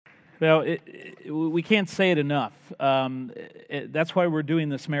Well, we can't say it enough. That's why we're doing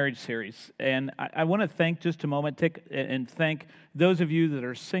this marriage series. And I want to thank just a moment and thank those of you that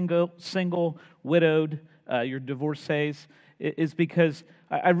are single, widowed, your divorcees, is because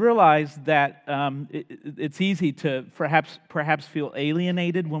I realize that it's easy to perhaps feel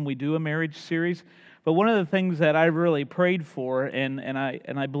alienated when we do a marriage series. But one of the things that I really prayed for, and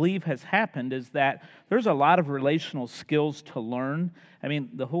I believe has happened, is that there's a lot of relational skills to learn. I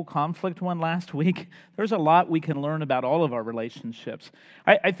mean, the whole conflict one last week, there's a lot we can learn about all of our relationships.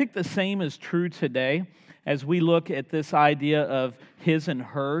 I think the same is true today as we look at this idea of his and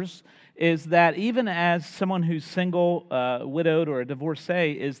hers, is that even as someone who's single, widowed, or a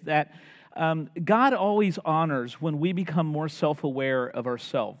divorcee, is that God always honors when we become more self-aware of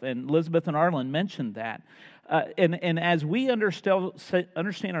ourselves. And Elizabeth and Arlen mentioned that. And as we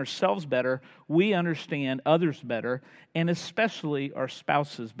understand ourselves better, we understand others better, and especially our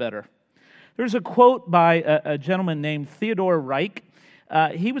spouses better. There's a quote by a gentleman named Theodore Reich.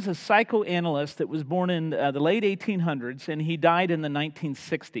 He was a psychoanalyst that was born in the late 1800s, and he died in the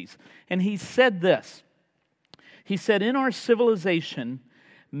 1960s. And he said this. He said, "In our civilization,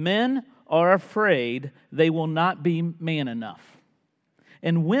 men are afraid they will not be man enough.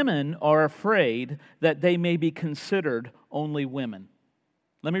 And women are afraid that they may be considered only women."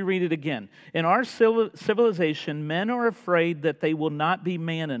 Let me read it again. In our civilization, men are afraid that they will not be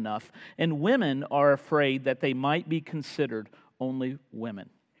man enough, and women are afraid that they might be considered only women.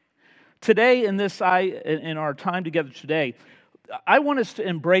 Today, in our time together today, I want us to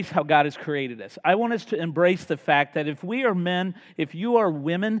embrace how God has created us. I want us to embrace the fact that if we are men, if you are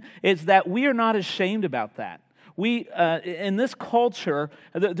women, is that we are not ashamed about that. We, in this culture,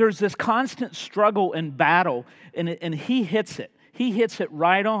 there's this constant struggle and battle, and he hits it. He hits it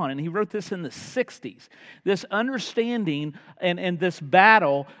right on, and he wrote this in the 60s. This understanding and this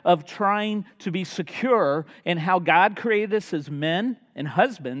battle of trying to be secure in how God created us as men and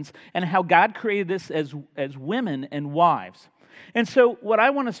husbands, and how God created us as women and wives. And so what I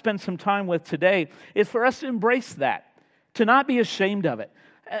want to spend some time with today is for us to embrace that, to not be ashamed of it.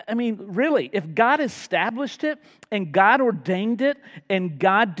 I mean, really, if God established it, and God ordained it, and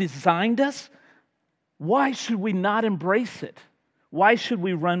God designed us, why should we not embrace it? Why should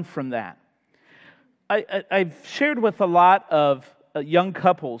we run from that? I've shared with a lot of young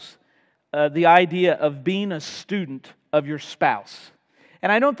couples the idea of being a student of your spouse.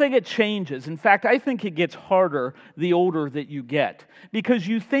 And I don't think it changes. In fact, I think it gets harder the older that you get, because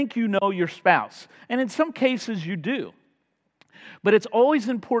you think you know your spouse. And in some cases you do. But it's always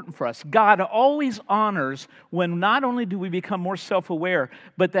important for us. God always honors when not only do we become more self-aware,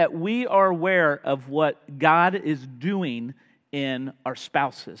 but that we are aware of what God is doing in our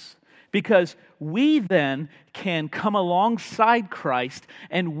spouses. Because we then can come alongside Christ,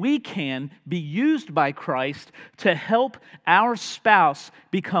 and we can be used by Christ to help our spouse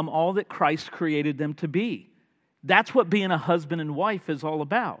become all that Christ created them to be. That's what being a husband and wife is all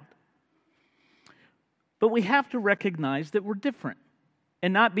about. But we have to recognize that we're different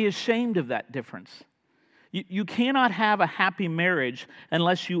and not be ashamed of that difference. You cannot have a happy marriage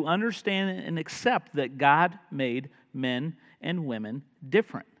unless you understand and accept that God made men and women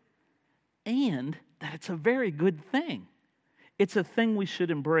different. And that it's a very good thing. It's a thing we should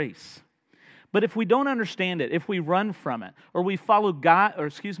embrace. But if we don't understand it, if we run from it, or we follow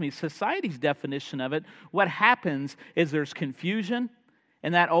society's definition of it, what happens is there's confusion,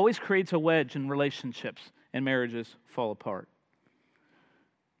 and that always creates a wedge in relationships, and marriages fall apart.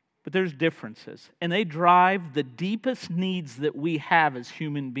 But there's differences, and they drive the deepest needs that we have as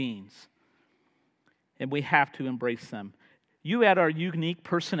human beings, and we have to embrace them. You add our unique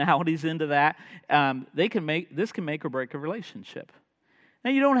personalities into that, this can make or break a relationship. Now,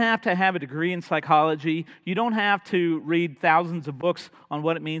 you don't have to have a degree in psychology. You don't have to read thousands of books on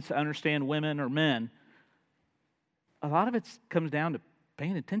what it means to understand women or men. A lot of it comes down to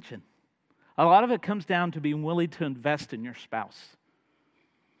paying attention. A lot of it comes down to being willing to invest in your spouse.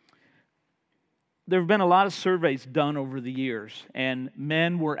 There have been a lot of surveys done over the years, and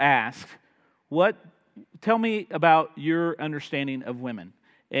men were asked, tell me about your understanding of women.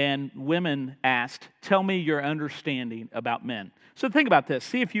 And women asked, tell me your understanding about men. So think about this.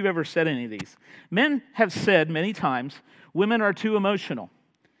 See if you've ever said any of these. Men have said many times, women are too emotional.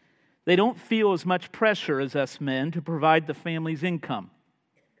 They don't feel as much pressure as us men to provide the family's income.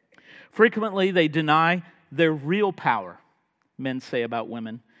 Frequently, they deny their real power, men say about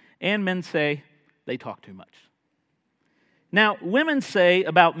women. And men say they talk too much. Now, women say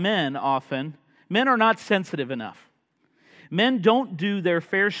about men often, men are not sensitive enough. Men don't do their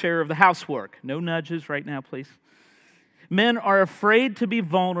fair share of the housework. No nudges right now, please. Men are afraid to be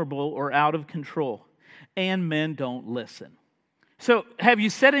vulnerable or out of control, and men don't listen. So, have you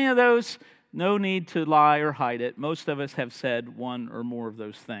said any of those? No need to lie or hide it. Most of us have said one or more of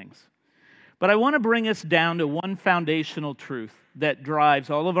those things. But I want to bring us down to one foundational truth that drives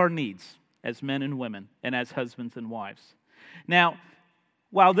all of our needs as men and women and as husbands and wives. Now,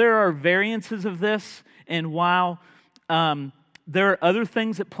 while there are variances of this, and while there are other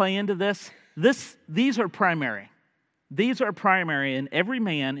things that play into this, these are primary. These are primary in every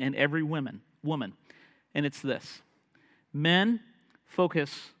man and every woman. And it's this. Men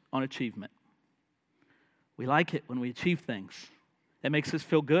focus on achievement. We like it when we achieve things. That makes us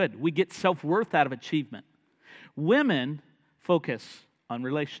feel good. We get self-worth out of achievement. Women focus on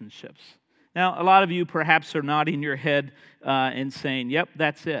relationships. Now, a lot of you perhaps are nodding your head and saying, yep,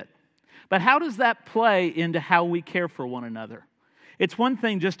 that's it. But how does that play into how we care for one another? It's one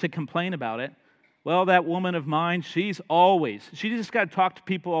thing just to complain about it. Well, that woman of mine, she just got to talk to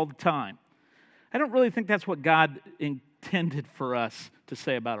people all the time. I don't really think that's what God intended for us to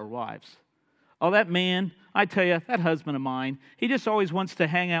say about our wives. Oh, that man, I tell you, that husband of mine, he just always wants to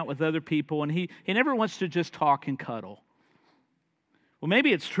hang out with other people, and he never wants to just talk and cuddle. Well,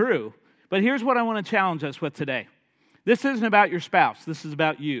 maybe it's true, but here's what I want to challenge us with today. This isn't about your spouse. This is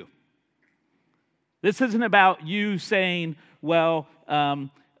about you. This isn't about you saying, well,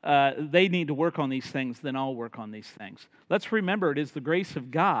 they need to work on these things, then I'll work on these things. Let's remember it is the grace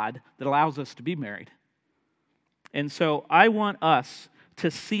of God that allows us to be married. And so I want us to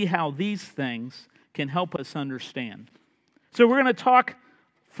see how these things can help us understand. So we're going to talk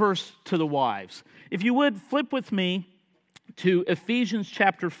first to the wives. If you would, flip with me to Ephesians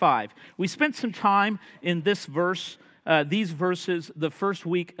chapter 5. We spent some time in this verse, these verses, the first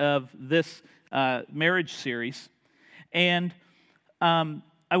week of this marriage series. And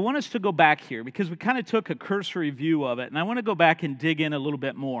I want us to go back here because we kind of took a cursory view of it, and I want to go back and dig in a little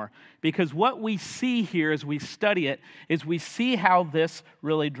bit more because what we see here as we study it is we see how this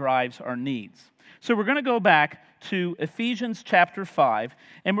really drives our needs. So we're going to go back to Ephesians chapter 5,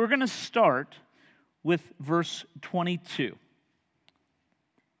 and we're going to start with verse 22.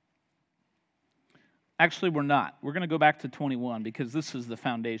 Actually, we're not. We're going to go back to 21 because this is the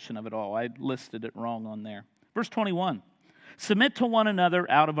foundation of it all. I listed it wrong on there. Verse 21. Submit to one another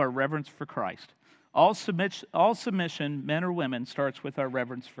out of our reverence for Christ. All submission, men or women, starts with our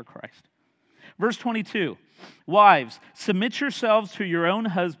reverence for Christ. Verse 22, wives, submit yourselves to your own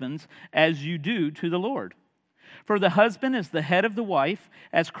husbands as you do to the Lord. For the husband is the head of the wife,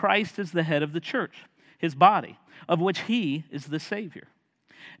 as Christ is the head of the church, his body, of which he is the Savior.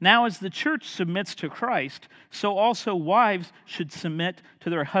 Now as the church submits to Christ, so also wives should submit to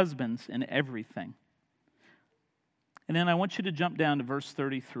their husbands in everything. And then I want you to jump down to verse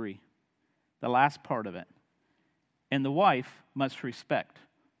 33, the last part of it. And the wife must respect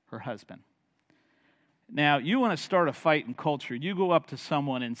her husband. Now, you want to start a fight in culture, you go up to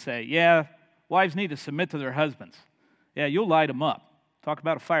someone and say, yeah, wives need to submit to their husbands. Yeah, you'll light them up. Talk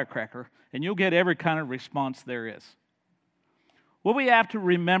about a firecracker, and you'll get every kind of response there is. What we have to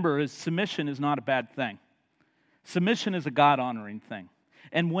remember is submission is not a bad thing. Submission is a God-honoring thing.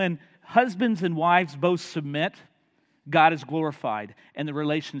 And when husbands and wives both submit, God is glorified, and the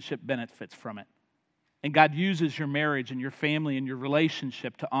relationship benefits from it. And God uses your marriage and your family and your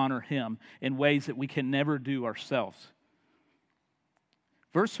relationship to honor Him in ways that we can never do ourselves.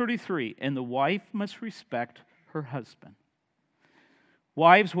 Verse 33, and the wife must respect her husband.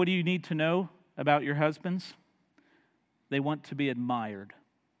 Wives, what do you need to know about your husbands? They want to be admired.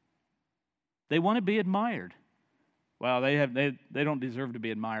 They want to be admired. Well, they don't deserve to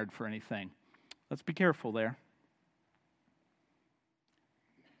be admired for anything. Let's be careful there.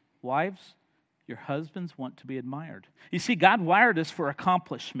 Wives, your husbands want to be admired. You see, God wired us for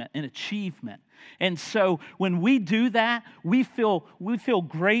accomplishment and achievement. And so when we do that, we feel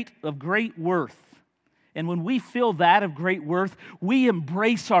great, of great worth. And when we feel that of great worth, we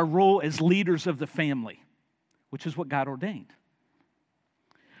embrace our role as leaders of the family, which is what God ordained.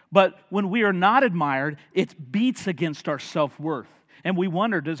 But when we are not admired, it beats against our self-worth. And we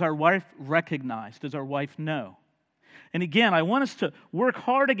wonder, does our wife recognize? Does our wife know? And again, I want us to work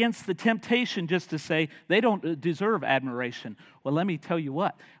hard against the temptation just to say, they don't deserve admiration. Well, let me tell you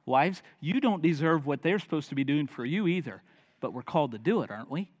what, wives, you don't deserve what they're supposed to be doing for you either. But we're called to do it,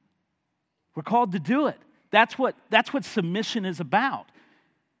 aren't we? We're called to do it. That's what submission is about.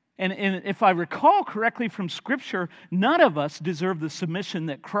 And if I recall correctly from Scripture, none of us deserve the submission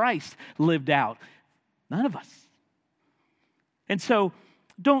that Christ lived out. None of us. And so,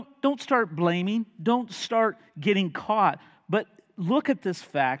 don't start blaming. Don't start getting caught. But look at this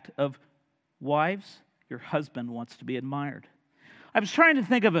fact of wives, your husband wants to be admired. I was trying to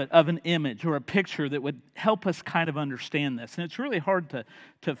think of an image or a picture that would help us kind of understand this, and it's really hard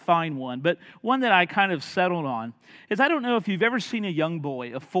to find one, but one that I kind of settled on is, I don't know if you've ever seen a young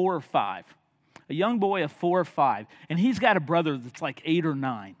boy of 4 or 5, and he's got a brother that's like 8 or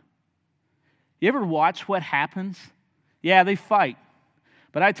 9. You ever watch what happens? Yeah, they fight,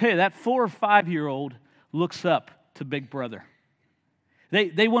 but I tell you, that 4 or 5-year-old looks up to Big Brother.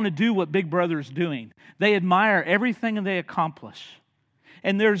 They want to do what Big Brother's doing. They admire everything that they accomplish.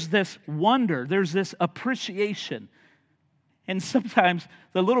 And there's this wonder, there's this appreciation. And sometimes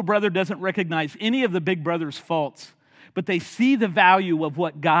the little brother doesn't recognize any of the big brother's faults, but they see the value of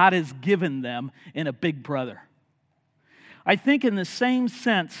what God has given them in a big brother. I think in the same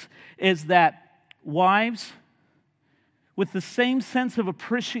sense is that wives, with the same sense of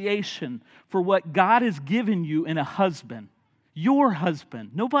appreciation for what God has given you in a husband, your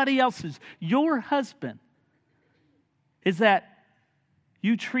husband, nobody else's, your husband, is that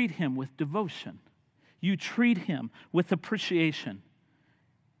you treat him with devotion. You treat him with appreciation.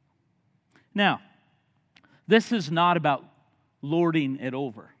 Now, this is not about lording it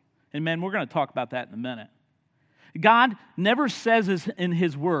over. And men, we're going to talk about that in a minute. God never says this in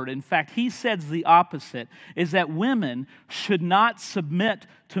His Word. In fact, He says the opposite, is that women should not submit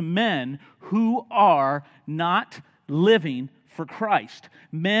to men who are not living for Christ.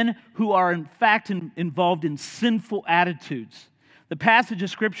 Men who are in fact involved in sinful attitudes. The passage of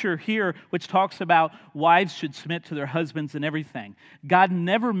Scripture here, which talks about wives should submit to their husbands and everything, God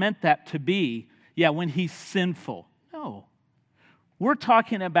never meant that to be, when He's sinful. No. We're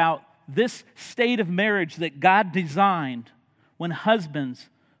talking about this state of marriage that God designed when husbands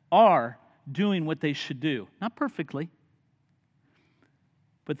are doing what they should do. Not perfectly,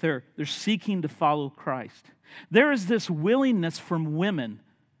 but they're seeking to follow Christ. There is this willingness from women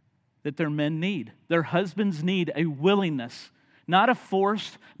that their men need. Their husbands need a willingness. Not a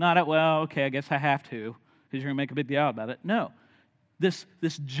forced, not a, well, okay, I guess I have to, because you're going to make a big deal about it. No. This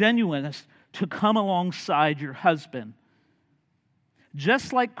genuineness to come alongside your husband.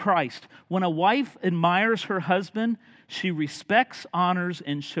 Just like Christ, when a wife admires her husband, she respects, honors,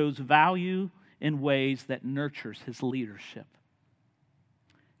 and shows value in ways that nurtures his leadership.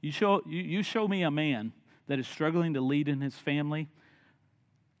 You show me a man that is struggling to lead in his family,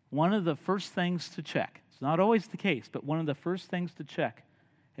 one of the first things to check, it's not always the case, but one of the first things to check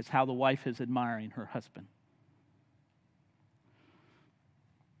is how the wife is admiring her husband.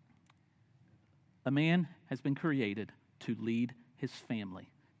 A man has been created to lead his family.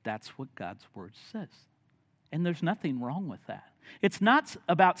 That's what God's Word says. And there's nothing wrong with that. It's not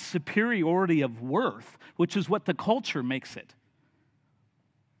about superiority of worth, which is what the culture makes it.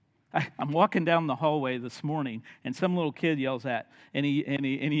 I'm walking down the hallway this morning, and some little kid yells and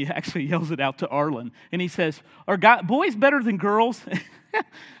he actually yells it out to Arlen, and he says, "Are boys better than girls?"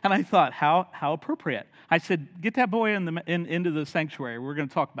 And I thought, how appropriate. I said, "Get that boy into the sanctuary. We're going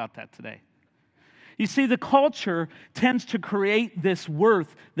to talk about that today." You see, the culture tends to create this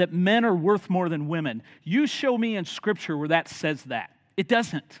worth that men are worth more than women. You show me in Scripture where that says that. It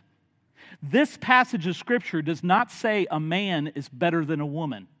doesn't. This passage of Scripture does not say a man is better than a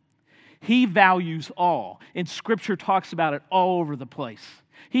woman. He values all, and Scripture talks about it all over the place.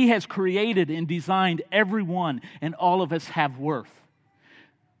 He has created and designed everyone, and all of us have worth.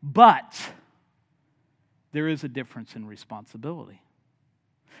 But there is a difference in responsibility.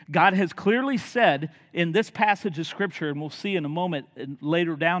 God has clearly said in this passage of Scripture, and we'll see in a moment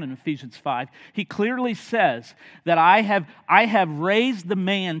later down in Ephesians 5, He clearly says that I have raised the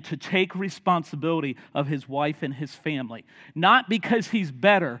man to take responsibility of his wife and his family. Not because he's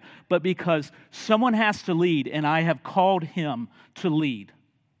better, but because someone has to lead, and I have called him to lead.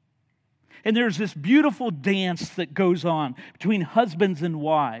 And there's this beautiful dance that goes on between husbands and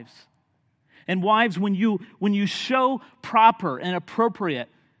wives. And wives, when you show proper and appropriate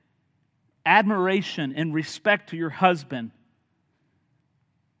admiration and respect to your husband,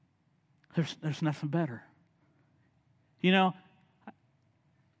 there's nothing better. You know,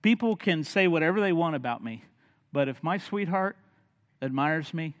 people can say whatever they want about me, but if my sweetheart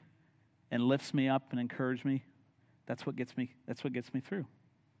admires me and lifts me up and encourages me, that's what gets me through.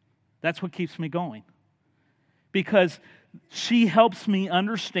 That's what keeps me going. Because she helps me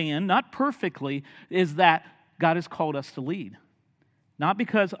understand, not perfectly, is that God has called us to lead. Not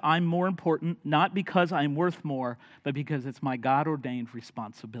because I'm more important, not because I'm worth more, but because it's my God-ordained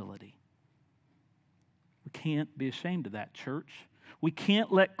responsibility. We can't be ashamed of that, church. We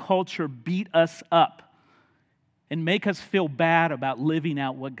can't let culture beat us up and make us feel bad about living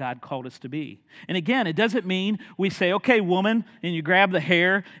out what God called us to be. And again, it doesn't mean we say, okay, woman, and you grab the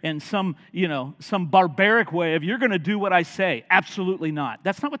hair in some barbaric way of, you're going to do what I say. Absolutely not.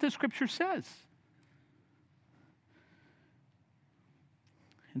 That's not what the Scripture says.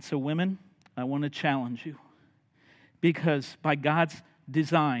 And so, women, I want to challenge you, because by God's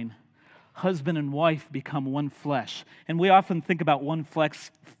design, husband and wife become one flesh. And we often think about one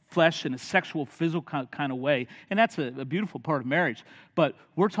flesh in a sexual, physical kind of way, and that's a beautiful part of marriage. But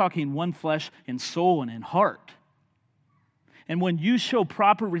we're talking one flesh in soul and in heart. And when you show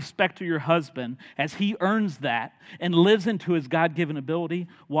proper respect to your husband as he earns that and lives into his God-given ability,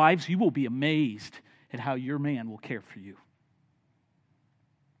 wives, you will be amazed at how your man will care for you.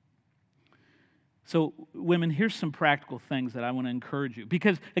 So, women, here's some practical things that I want to encourage you.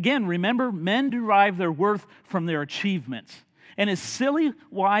 Because, again, remember, men derive their worth from their achievements. And as silly,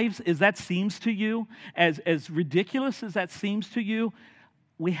 wives, as that seems to you, as ridiculous as that seems to you,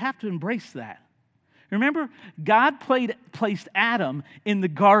 we have to embrace that. Remember, God placed Adam in the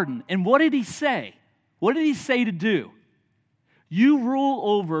garden. And what did he say? What did he say to do? You rule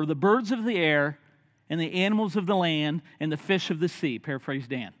over the birds of the air and the animals of the land and the fish of the sea. Paraphrase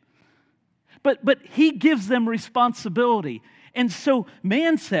Dan. But he gives them responsibility. And so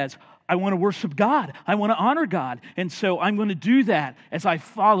man says, I want to worship God. I want to honor God. And so I'm going to do that as I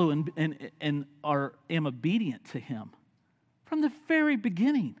follow and am obedient to him. From the very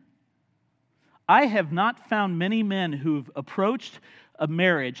beginning. I have not found many men who've approached a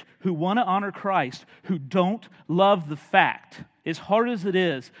marriage who want to honor Christ, who don't love the fact, as hard as it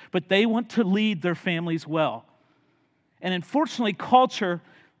is, but they want to lead their families well. And unfortunately, culture,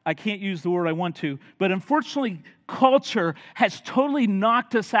 I can't use the word I want to, but unfortunately, culture has totally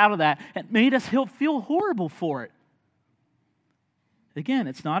knocked us out of that and made us feel horrible for it. Again,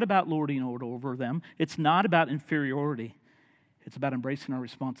 it's not about lording over them. It's not about inferiority. It's about embracing our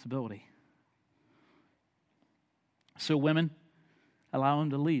responsibility. So women, allow him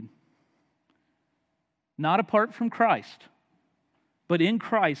to lead. Not apart from Christ, but in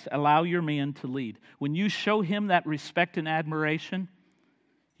Christ, allow your man to lead. When you show him that respect and admiration,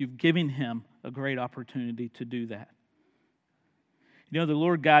 you've given him a great opportunity to do that. You know, the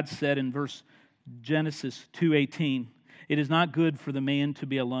Lord God said in Genesis 2:18, it is not good for the man to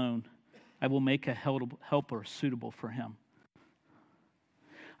be alone. I will make a helper suitable for him.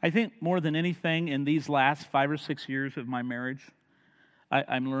 I think more than anything in these last 5 or 6 years of my marriage,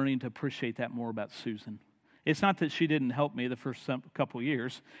 I'm learning to appreciate that more about Susan. It's not that she didn't help me the first couple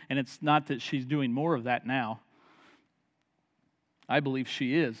years, and it's not that she's doing more of that now. I believe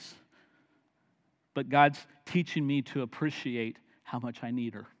she is. But God's teaching me to appreciate how much I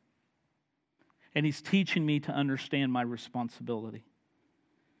need her. And he's teaching me to understand my responsibility.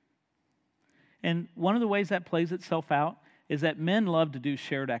 And one of the ways that plays itself out is that men love to do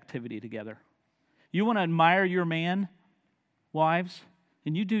shared activity together. You want to admire your man, wives,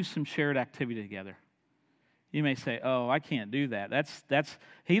 and you do some shared activity together. You may say, "Oh, I can't do that. That's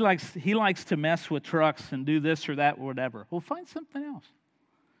he likes to mess with trucks and do this or that or whatever." Well, find something else.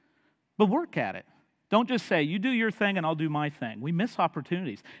 But work at it. Don't just say, "You do your thing and I'll do my thing." We miss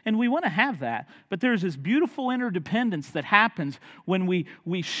opportunities. And we want to have that, but there's this beautiful interdependence that happens when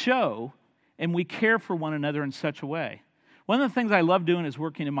we show and we care for one another in such a way. One of the things I love doing is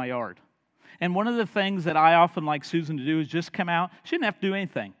working in my yard. And one of the things that I often like Susan to do is just come out. She didn't have to do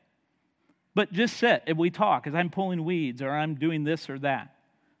anything. But just sit and we talk as I'm pulling weeds or I'm doing this or that.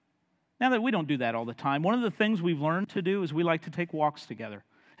 Now that we don't do that all the time, one of the things we've learned to do is we like to take walks together.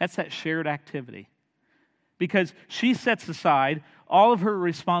 That's that shared activity. Because she sets aside all of her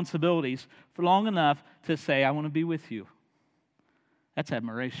responsibilities for long enough to say, "I want to be with you." That's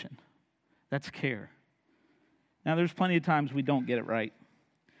admiration. That's care. Now, there's plenty of times we don't get it right.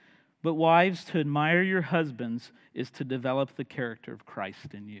 But wives, to admire your husbands is to develop the character of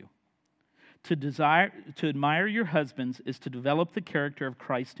Christ in you. To admire your husbands is to develop the character of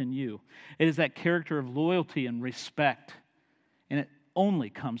Christ in you. It is that character of loyalty and respect. And it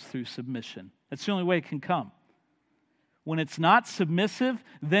only comes through submission. That's the only way it can come. When it's not submissive,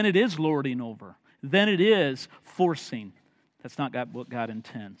 then it is lording over. Then it is forcing. That's not what God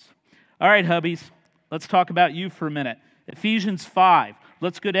intends. All right, hubbies, let's talk about you for a minute. Ephesians 5.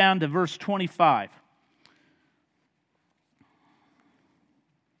 Let's go down to verse 25.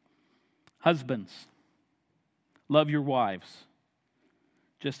 Husbands, love your wives,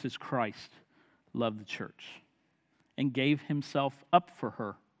 just as Christ loved the church and gave himself up for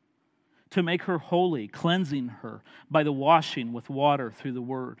her, to make her holy, cleansing her by the washing with water through the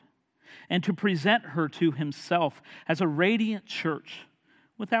word, and to present her to himself as a radiant church,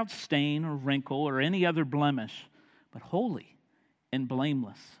 without stain or wrinkle or any other blemish, but holy and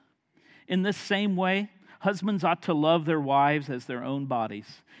blameless. In this same way, husbands ought to love their wives as their own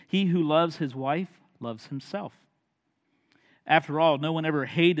bodies. He who loves his wife loves himself. After all, no one ever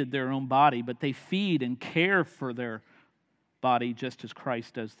hated their own body, but they feed and care for their body just as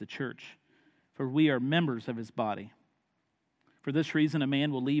Christ does the church. For we are members of his body. For this reason, a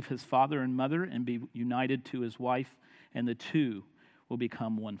man will leave his father and mother and be united to his wife, and the two will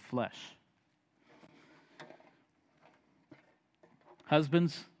become one flesh.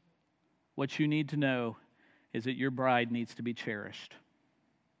 Husbands, what you need to know is that your bride needs to be cherished.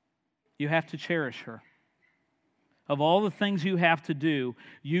 You have to cherish her. Of all the things you have to do,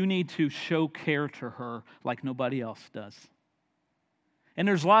 you need to show care to her like nobody else does. And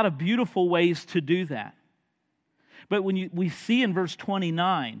there's a lot of beautiful ways to do that. But when we see in verse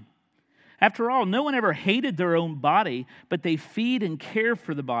 29, after all, no one ever hated their own body, but they feed and care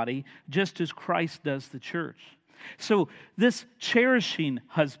for the body just as Christ does the church. So this cherishing,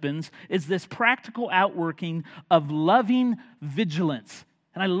 husbands, is this practical outworking of loving vigilance.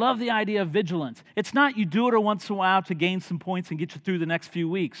 And I love the idea of vigilance. It's not you do it once in a while to gain some points and get you through the next few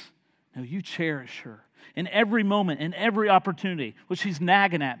weeks. No, you cherish her in every moment, in every opportunity. Well, she's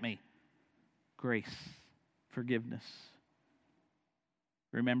nagging at me. Grace, forgiveness.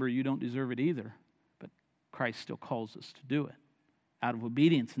 Remember, you don't deserve it either, but Christ still calls us to do it out of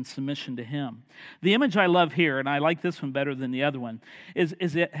obedience and submission to him. The image I love here, and I like this one better than the other one, is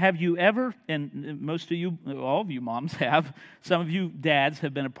that have you ever, and most of you, all of you moms have, some of you dads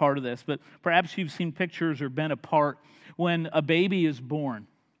have been a part of this, but perhaps you've seen pictures or been a part when a baby is born.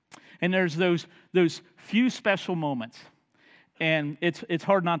 And there's those few special moments. And it's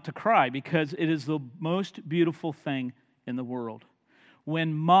hard not to cry because it is the most beautiful thing in the world.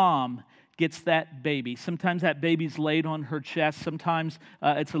 When mom gets that baby. Sometimes that baby's laid on her chest. Sometimes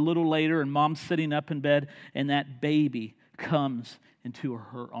it's a little later and mom's sitting up in bed and that baby comes into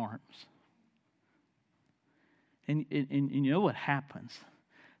her arms. And you know what happens?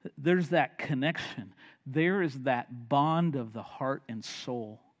 There's that connection. There is that bond of the heart and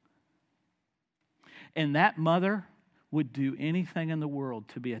soul. And that mother would do anything in the world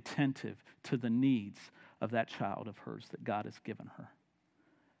to be attentive to the needs of that child of hers that God has given her.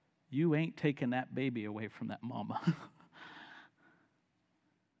 You ain't taking that baby away from that mama.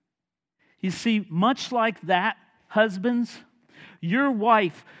 You see, much like that, husbands, your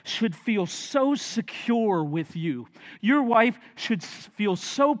wife should feel so secure with you. Your wife should feel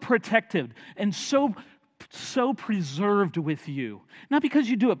so protected and so preserved with you. Not because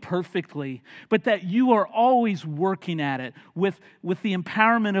you do it perfectly, but that you are always working at it with the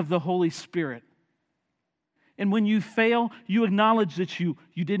empowerment of the Holy Spirit. And when you fail, you acknowledge that you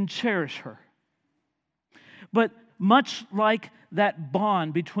didn't cherish her. But much like that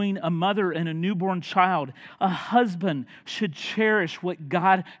bond between a mother and a newborn child, a husband should cherish what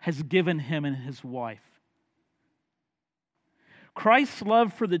God has given him and his wife. Christ's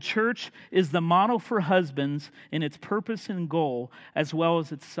love for the church is the model for husbands in its purpose and goal, as well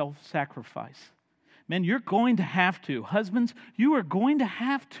as its self-sacrifice. Men, you're going to have to. Husbands, you are going to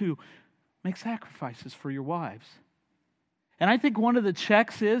have to make sacrifices for your wives. And I think one of the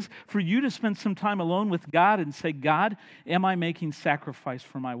checks is for you to spend some time alone with God and say, God, am I making sacrifice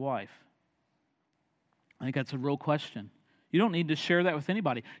for my wife? I think that's a real question. You don't need to share that with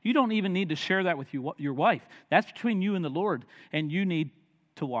anybody. You don't even need to share that with your wife. That's between you and the Lord, and you need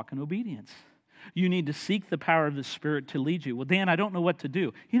to walk in obedience. You need to seek the power of the Spirit to lead you. Well, Dan, I don't know what to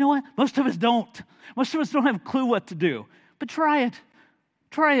do. You know what? Most of us don't. Most of us don't have a clue what to do. But try it.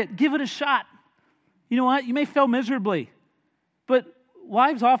 Try it. Give it a shot. You know what? You may fail miserably. But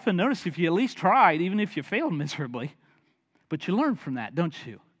wives often notice if you at least tried, even if you failed miserably. But you learn from that, don't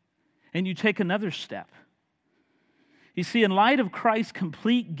you? And you take another step. You see, in light of Christ's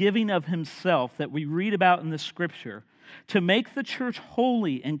complete giving of himself that we read about in the Scripture, to make the church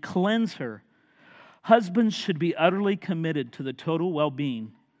holy and cleanse her, husbands should be utterly committed to the total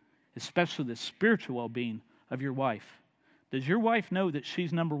well-being, especially the spiritual well-being of your wife. Does your wife know that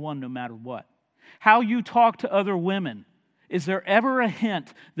she's number one no matter what? How you talk to other women, is there ever a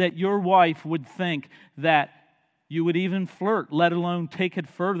hint that your wife would think that you would even flirt, let alone take it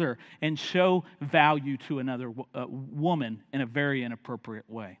further and show value to another woman in a very inappropriate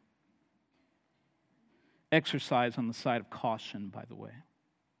way? Exercise on the side of caution, by the way.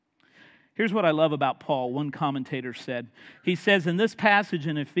 Here's what I love about Paul. One commentator said, he says in this passage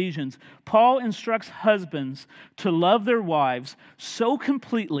in Ephesians, Paul instructs husbands to love their wives so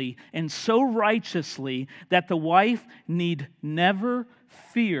completely and so righteously that the wife need never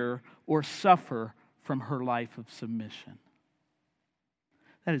fear or suffer from her life of submission.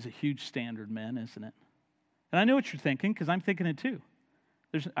 That is a huge standard, men, isn't it? And I know what you're thinking because I'm thinking it too.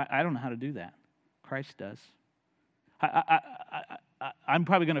 I don't know how to do that. Christ does. I'm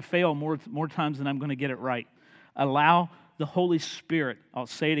probably going to fail more times than I'm going to get it right. Allow the Holy Spirit, I'll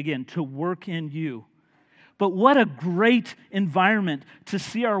say it again, to work in you. But what a great environment to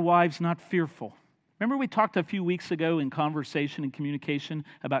see our wives not fearful. Remember we talked a few weeks ago in conversation and communication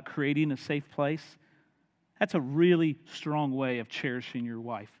about creating a safe place? That's a really strong way of cherishing your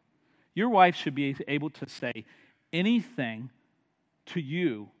wife. Your wife should be able to say anything to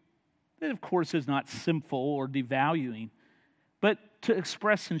you that, of course, is not sinful or devaluing, but to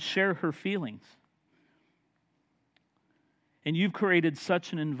express and share her feelings. And you've created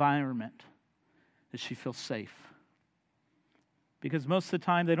such an environment that she feels safe. Because most of the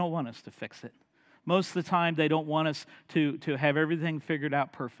time, they don't want us to fix it. Most of the time, they don't want us to have everything figured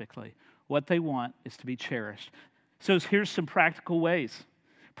out perfectly. What they want is to be cherished. So here's some practical ways.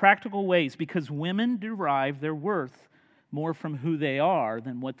 Practical ways, because women derive their worth more from who they are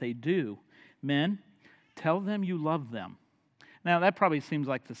than what they do. Men, tell them you love them. Now, that probably seems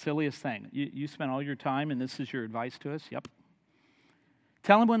like the silliest thing. You spend all your time, and this is your advice to us? Yep.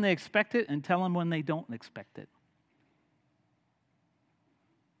 Tell them when they expect it, and tell them when they don't expect it.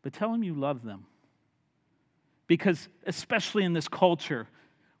 But tell them you love them. Because, especially in this culture,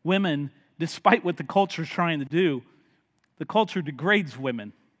 women, despite what the culture is trying to do, the culture degrades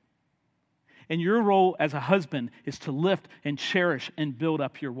women. And your role as a husband is to lift and cherish and build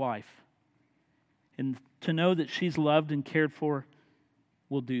up your wife. And to know that she's loved and cared for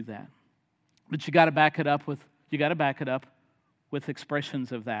will do that. But you got to back it up with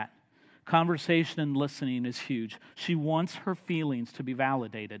expressions of that. Conversation and listening is huge. She wants her feelings to be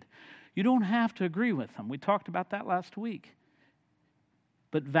validated. You don't have to agree with them. We talked about that last week.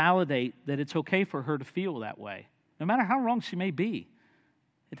 But validate that it's okay for her to feel that way. No matter how wrong she may be,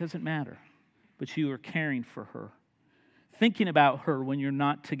 it doesn't matter. But you are caring for her, thinking about her when you're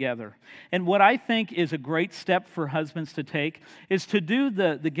not together. And what I think is a great step for husbands to take is to do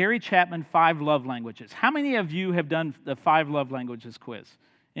the Gary Chapman 5 love languages. How many of you have done the 5 love languages quiz?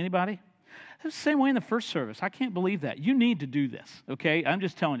 Anybody? It's the same way in the first service. I can't believe that. You need to do this, okay? I'm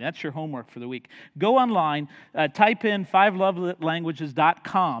just telling you, that's your homework for the week. Go online, type in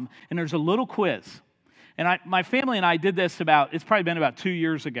 5lovelanguages.com, and there's a little quiz. And my family and I did this it's probably been about 2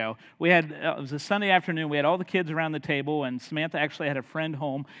 years ago. It was a Sunday afternoon. We had all the kids around the table, and Samantha actually had a friend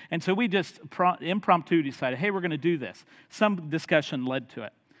home. And so we just impromptu decided, hey, we're going to do this. Some discussion led to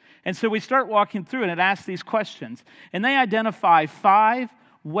it. And so we start walking through, and it asks these questions. And they identify 5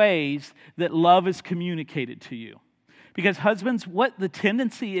 ways that love is communicated to you. Because husbands, what the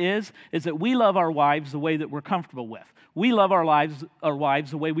tendency is that we love our wives the way that we're comfortable with. We love our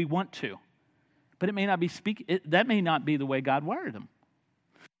wives the way we want to. But it may not be that may not be the way God wired them.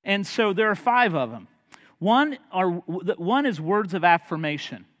 And so there are 5 of them. One is words of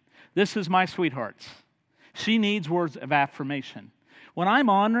affirmation. This is my sweetheart's. She needs words of affirmation. When I'm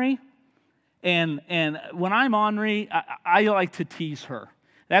ornery, I like to tease her.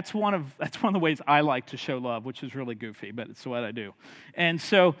 That's one of the ways I like to show love, which is really goofy, but it's what I do. And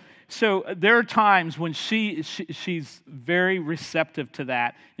so there are times when she's very receptive to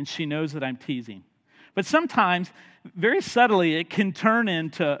that, and she knows that I'm teasing. But sometimes, very subtly, it can turn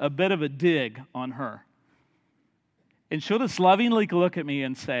into a bit of a dig on her. And she'll just lovingly look at me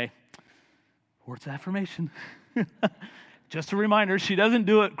and say, words of affirmation. Just a reminder, she doesn't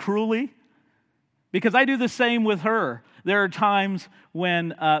do it cruelly, because I do the same with her. There are times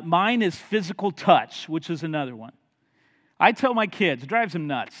when mine is physical touch, which is another one. I tell my kids, it drives them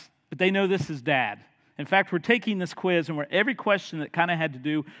nuts, but they know this is Dad. In fact, we're taking this quiz, and every question that kind of had to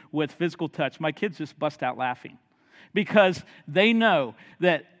do with physical touch, my kids just bust out laughing. Because they know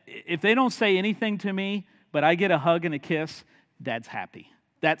that if they don't say anything to me, but I get a hug and a kiss, Dad's happy.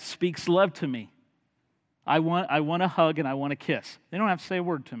 That speaks love to me. I want a hug and I want a kiss. They don't have to say a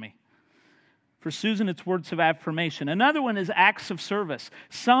word to me. For Susan, it's words of affirmation. Another one is acts of service.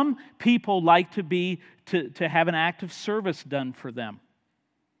 Some people like to have an act of service done for them.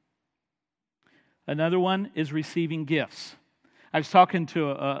 Another one is receiving gifts. I was talking to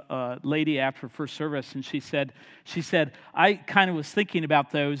a lady after first service, and she said, I kind of was thinking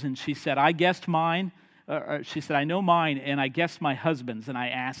about those, and she said, I guessed mine. She said, I know mine, and I guessed my husband's, and I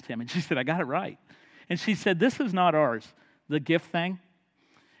asked him. And she said, I got it right. And she said, this is not ours, the gift thing.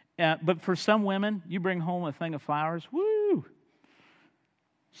 But for some women, you bring home a thing of flowers, woo!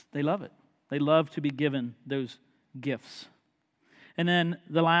 They love it. They love to be given those gifts. And then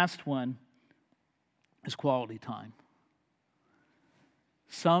the last one is quality time.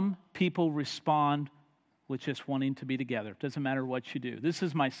 Some people respond with just wanting to be together. It doesn't matter what you do. This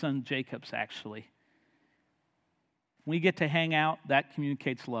is my son Jacob's, actually. we get to hang out, that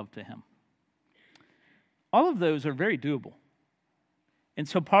communicates love to him. All of those are very doable. And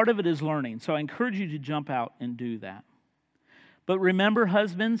so part of it is learning. So I encourage you to jump out and do that. But remember,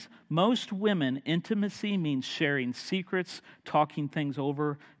 husbands, most women, intimacy means sharing secrets, talking things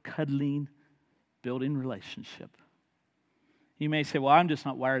over, cuddling, building relationship. You may say, well, I'm just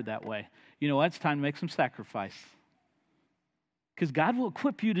not wired that way. You know what? It's time to make some sacrifice. Because God will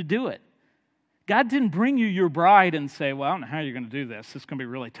equip you to do it. God didn't bring you your bride and say, well, I don't know how you're going to do this. It's going to be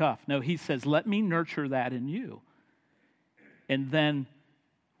really tough. No, he says, let me nurture that in you. And then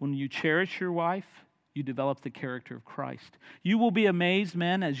when you cherish your wife, you develop the character of Christ. You will be amazed,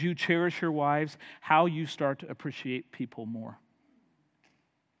 men, as you cherish your wives, how you start to appreciate people more.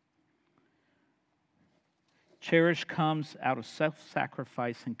 Cherish comes out of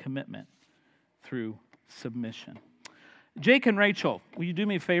self-sacrifice and commitment through submission. Jake and Rachel, will you do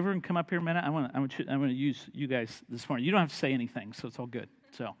me a favor and come up here a minute? I want to use you guys this morning. You don't have to say anything, so it's all good.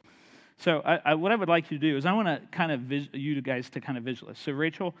 So what I would like you to do is I want to kind of you guys to kind of visualize. So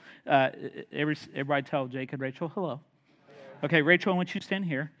Rachel, everybody tell Jake and Rachel hello. Okay, Rachel, I want you to stand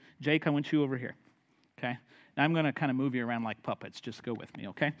here. Jake, I want you over here. Okay. Now I'm going to kind of move you around like puppets. Just go with me,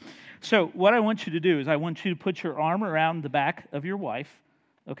 okay? So what I want you to do is I want you to put your arm around the back of your wife,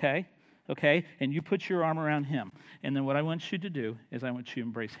 okay? Okay? And you put your arm around him. And then what I want you to do is I want you to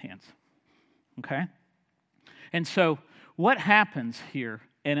embrace hands, okay? And so what happens here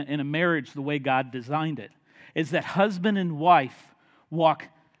in a marriage the way God designed it is that husband and wife walk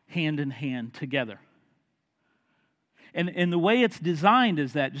hand in hand together. And the way it's designed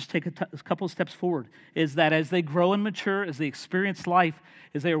is that, just take a couple of steps forward, is that as they grow and mature, as they experience life,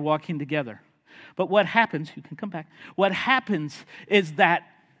 as they are walking together. But what happens, you can come back, what happens is that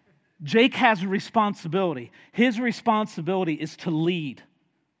Jake has a responsibility. His responsibility is to lead.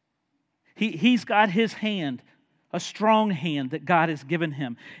 He's got his hand, a strong hand that God has given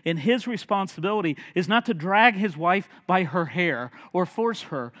him. And his responsibility is not to drag his wife by her hair or force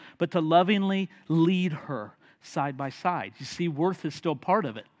her, but to lovingly lead her side by side. You see, worth is still part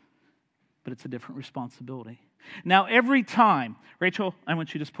of it, but it's a different responsibility. Now, every time, Rachel, I want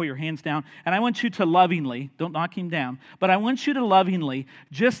you to just pull your hands down, and I want you to lovingly, don't knock him down, but I want you to lovingly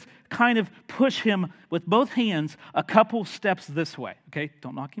just kind of push him with both hands a couple steps this way, okay?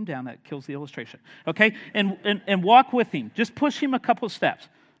 Don't knock him down, that kills the illustration, okay? And walk with him. Just push him a couple steps,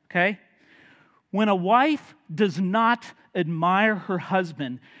 okay? When a wife does not admire her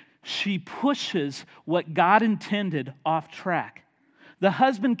husband, she pushes what God intended off track. The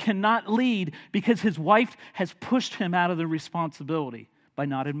husband cannot lead because his wife has pushed him out of the responsibility by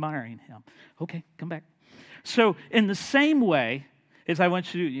not admiring him. Okay, come back. So in the same way, as I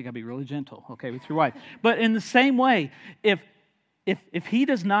want you to do, you got to be really gentle, okay, with your wife. But in the same way, if he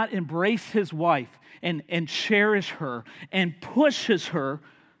does not embrace his wife and cherish her and pushes her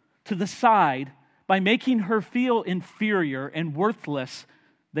to the side by making her feel inferior and worthless,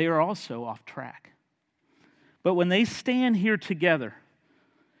 they are also off track. But when they stand here together,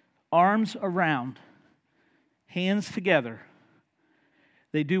 arms around, hands together,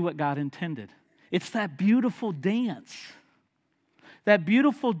 they do what God intended. It's that beautiful dance. That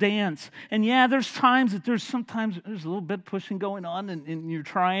beautiful dance. And yeah, there's sometimes there's a little bit pushing going on and you're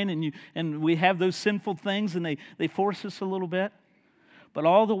trying and we have those sinful things and they force us a little bit. But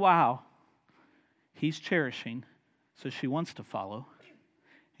all the while, he's cherishing, so she wants to follow.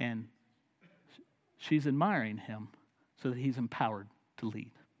 And she's admiring him so that he's empowered to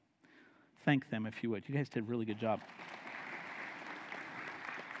lead. Thank them if you would. You guys did a really good job.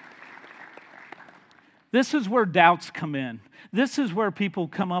 This is where doubts come in. This is where people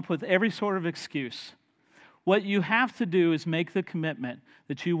come up with every sort of excuse. What you have to do is make the commitment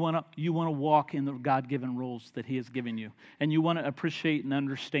that you want to walk in the God-given rules that he has given you. And you want to appreciate and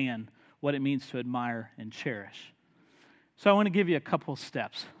understand what it means to admire and cherish. So I want to give you a couple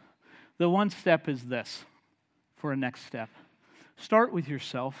steps. The one step is this for a next step. Start with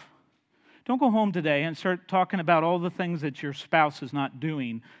yourself. Don't go home today and start talking about all the things that your spouse is not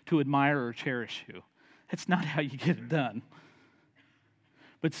doing to admire or cherish you. That's not how you get it done.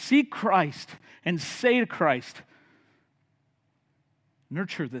 But seek Christ and say to Christ,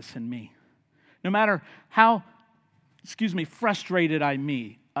 nurture this in me. No matter how, frustrated I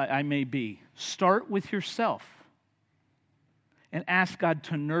may be, start with yourself. And ask God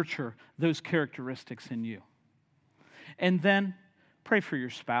to nurture those characteristics in you. And then pray for your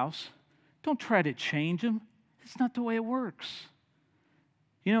spouse. Don't try to change them. It's not the way it works.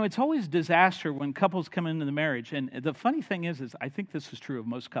 You know, it's always disaster when couples come into the marriage. And the funny thing is I think this is true of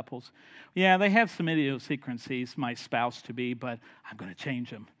most couples. Yeah, they have some idiosyncrasies, my spouse to be, but I'm going to change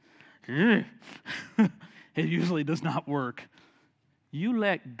them. It usually does not work. You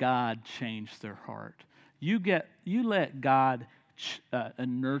let God change their heart. You let God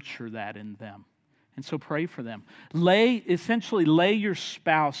nurture that in them. And so pray for them. Essentially lay your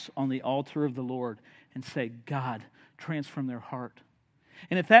spouse on the altar of the Lord and say, God, transform their heart.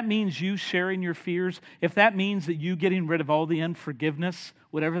 And if that means you sharing your fears, if that means that you getting rid of all the unforgiveness,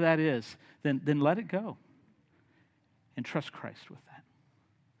 whatever that is, then let it go. And trust Christ with that.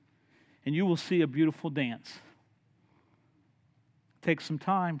 And you will see a beautiful dance. Take some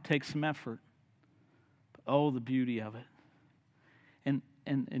time, take some effort. But oh, the beauty of it.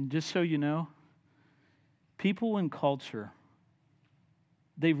 And just so you know, people in culture,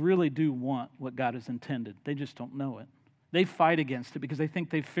 they really do want what God has intended. They just don't know it. They fight against it because they think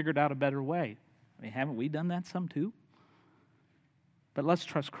they've figured out a better way. I mean, haven't we done that some too? But let's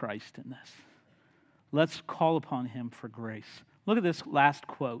trust Christ in this. Let's call upon Him for grace. Look at this last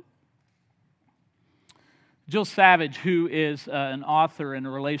quote. Jill Savage, who is an author and a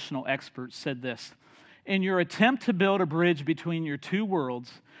relational expert, said this: in your attempt to build a bridge between your two worlds,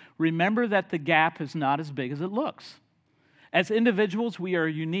 remember that the gap is not as big as it looks. As individuals, we are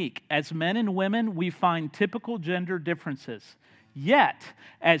unique. As men and women, we find typical gender differences. Yet,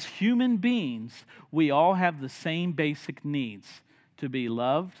 as human beings, we all have the same basic needs: to be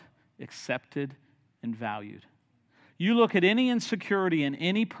loved, accepted, and valued. You look at any insecurity in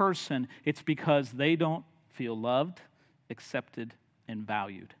any person, it's because they don't feel loved, accepted, and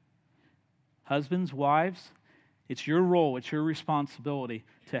valued. Husbands, wives, it's your role, it's your responsibility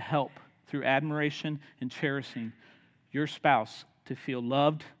to help through admiration and cherishing your spouse to feel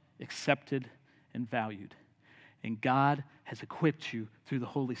loved, accepted, and valued. And God has equipped you through the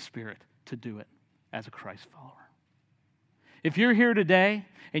Holy Spirit to do it as a Christ follower. If you're here today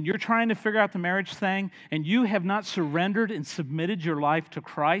and you're trying to figure out the marriage thing and you have not surrendered and submitted your life to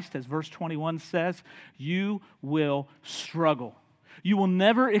Christ, as verse 21 says, you will struggle. You will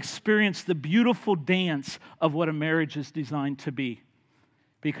never experience the beautiful dance of what a marriage is designed to be,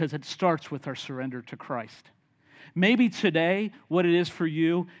 because it starts with our surrender to Christ. Maybe today, what it is for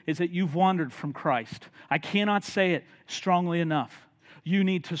you is that you've wandered from Christ. I cannot say it strongly enough. You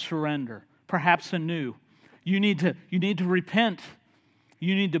need to surrender, perhaps anew. You need to repent.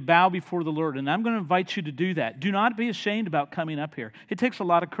 You need to bow before the Lord. And I'm going to invite you to do that. Do not be ashamed about coming up here. It takes a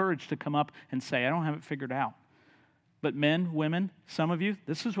lot of courage to come up and say, I don't have it figured out. But men, women, some of you,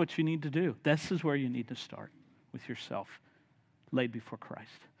 this is what you need to do. This is where you need to start, with yourself laid before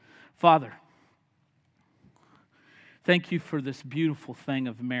Christ. Father, thank you for this beautiful thing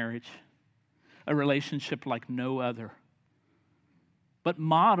of marriage, a relationship like no other, but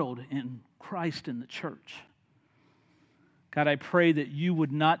modeled in Christ and the church. God, I pray that you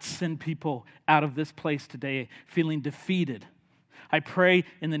would not send people out of this place today feeling defeated. I pray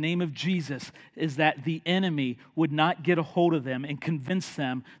in the name of Jesus is that the enemy would not get a hold of them and convince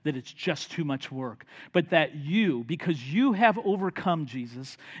them that it's just too much work, but that you, because you have overcome,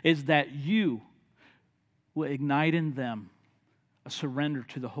 Jesus, is that you will ignite in them a surrender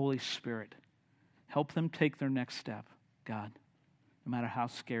to the Holy Spirit. Help them take their next step, God, no matter how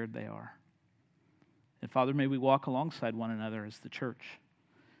scared they are. And Father, may we walk alongside one another as the church,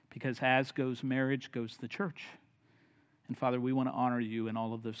 because as goes marriage, goes the church. And Father, we want to honor you in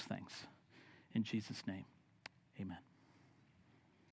all of those things. In Jesus' name, amen.